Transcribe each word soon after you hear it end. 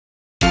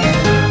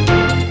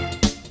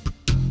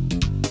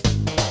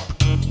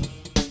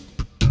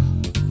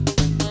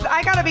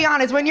gotta be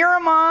honest, when you're a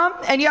mom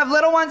and you have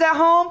little ones at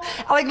home,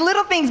 like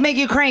little things make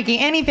you cranky,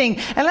 anything.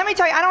 And let me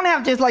tell you, I don't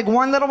have just like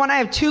one little one, I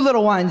have two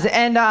little ones.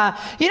 And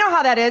you know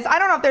how that is. I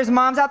don't know if there's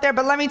moms out there,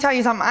 but let me tell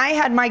you something. I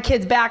had my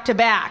kids back to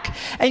back.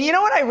 And you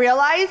know what I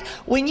realized?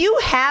 When you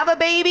have a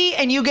baby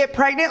and you get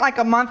pregnant like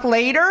a month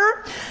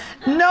later,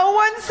 no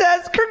one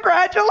says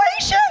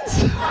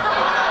congratulations.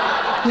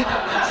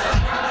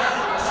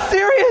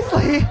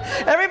 Seriously,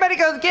 everybody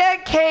goes,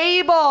 get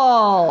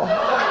cable,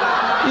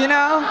 you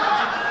know?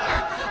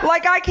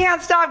 Like I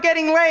can't stop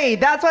getting laid.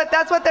 That's what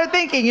they're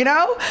thinking, you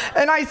know?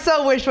 And I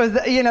so wish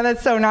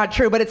that's so not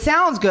true, but it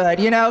sounds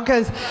good, you know?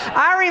 Because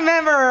I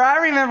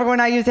remember when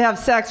I used to have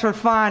sex for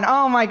fun.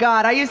 Oh my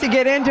God, I used to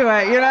get into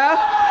it, you know?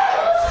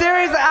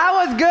 Seriously,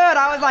 I was good.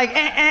 I was like,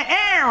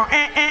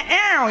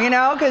 you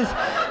know, because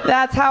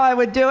that's how I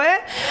would do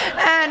it.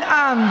 And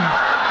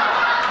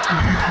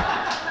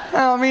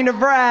I don't mean to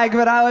brag,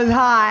 but I was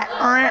hot.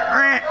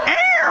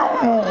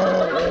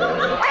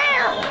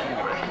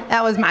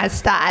 That was my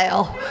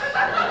style.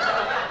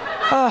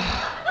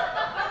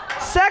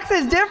 Sex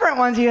is different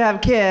once you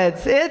have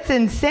kids. It's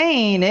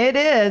insane. It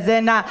is.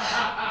 And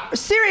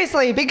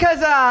seriously,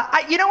 because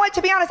you know what?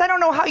 To be honest, I don't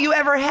know how you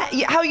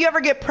ever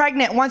get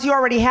pregnant once you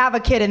already have a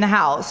kid in the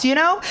house. You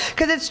know?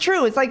 Because it's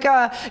true. It's like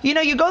you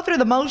know, you go through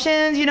the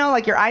motions. You know,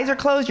 like your eyes are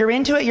closed. You're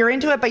into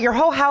it. But your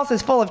whole house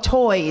is full of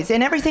toys,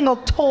 and every single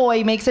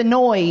toy makes a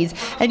noise,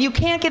 and you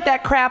can't get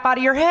that crap out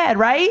of your head,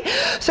 right?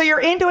 So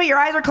you're into it. Your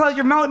eyes are closed.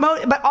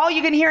 But all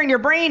you can hear in your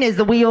brain is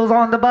the wheels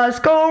on the bus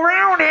go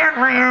round and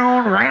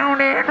round, round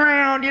and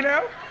round. You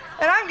know,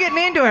 and I'm getting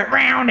into it,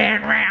 round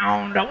and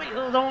round, the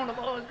wheels on the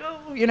bus go.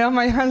 You know,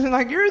 my husband's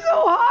like, you're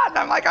so hot. And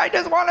I'm like, I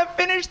just want to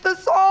finish the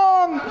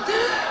song.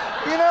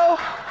 You know,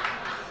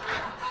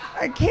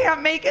 I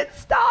can't make it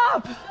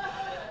stop.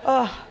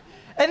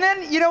 And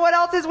then, you know what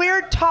else is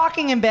weird?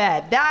 Talking in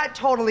bed. That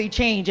totally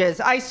changes,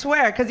 I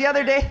swear. Because the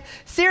other day,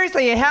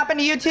 seriously, it happened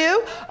to you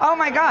too? Oh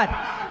my God.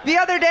 The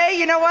other day,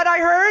 you know what I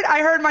heard? I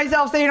heard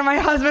myself say to my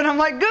husband, I'm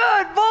like,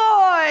 good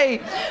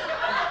boy.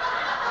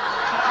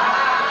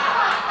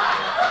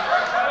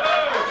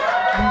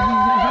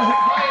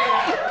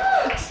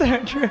 So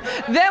true.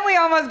 Then we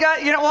almost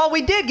got, you know, well,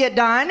 we did get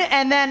done,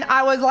 and then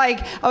I was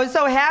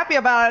so happy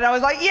about it. I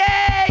was like,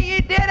 yay,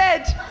 you did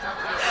it.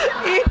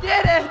 You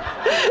did it.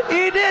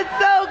 You did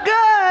so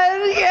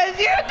good. Yes,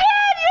 you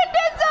did. You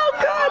did so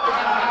good.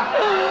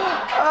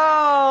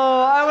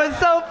 Oh, I was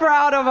so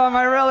proud of him.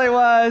 I really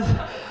was.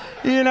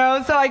 You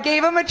know, so I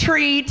gave him a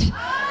treat,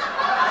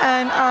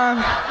 and,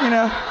 you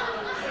know,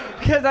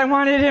 because I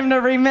wanted him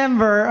to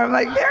remember. I'm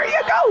like, there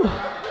you go.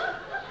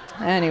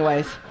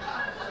 Anyways.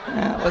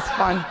 Yeah, it was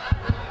fun.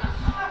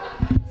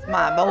 It's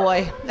my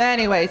boy.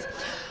 Anyways,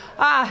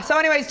 so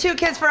anyways, 2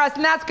 kids for us,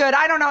 and that's good.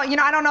 I don't know, you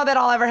know, I don't know that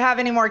I'll ever have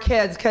any more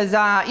kids, because,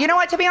 you know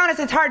what, to be honest,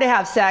 it's hard to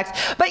have sex.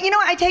 But you know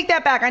what, I take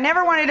that back. I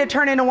never wanted to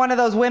turn into one of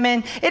those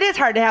women. It is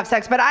hard to have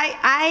sex, but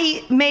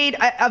I made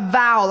a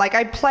vow, like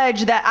I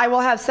pledged that I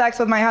will have sex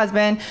with my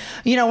husband,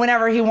 you know,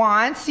 whenever he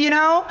wants, you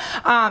know,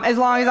 as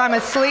long as I'm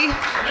asleep.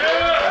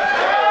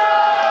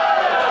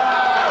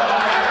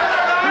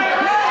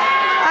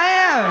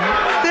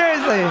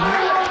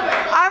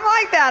 I'm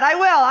like that.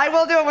 I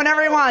will do it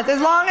whenever he wants, as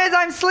long as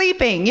I'm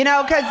sleeping, you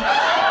know, because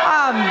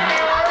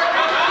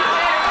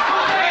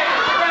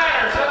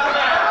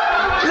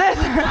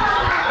listen,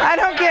 I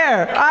don't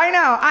care. I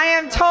know. I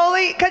am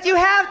totally, because you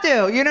have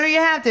to, you know, you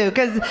have to,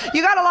 because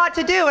you got a lot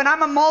to do, and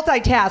I'm a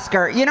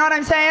multitasker, you know what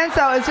I'm saying?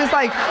 So it's just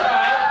like,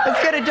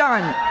 let's get it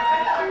done.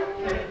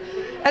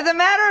 As a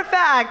matter of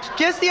fact,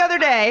 just the other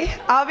day,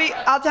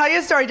 I'll tell you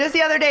a story. Just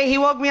the other day, he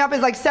woke me up.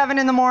 It's like 7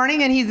 in the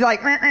morning, and he's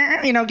like,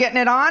 you know, getting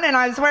it on. And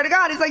I swear to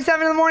God, it's like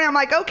 7 in the morning. I'm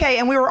like, okay.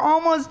 And we were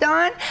almost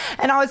done.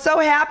 And I was so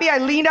happy. I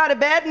leaned out of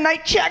bed, and I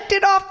checked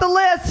it off the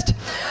list.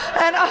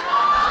 And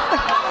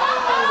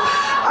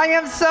I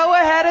am so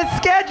ahead of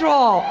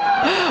schedule.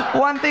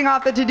 One thing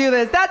off the to-do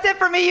list. That's it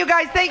for me, you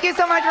guys. Thank you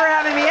so much for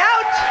having me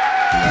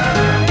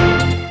out.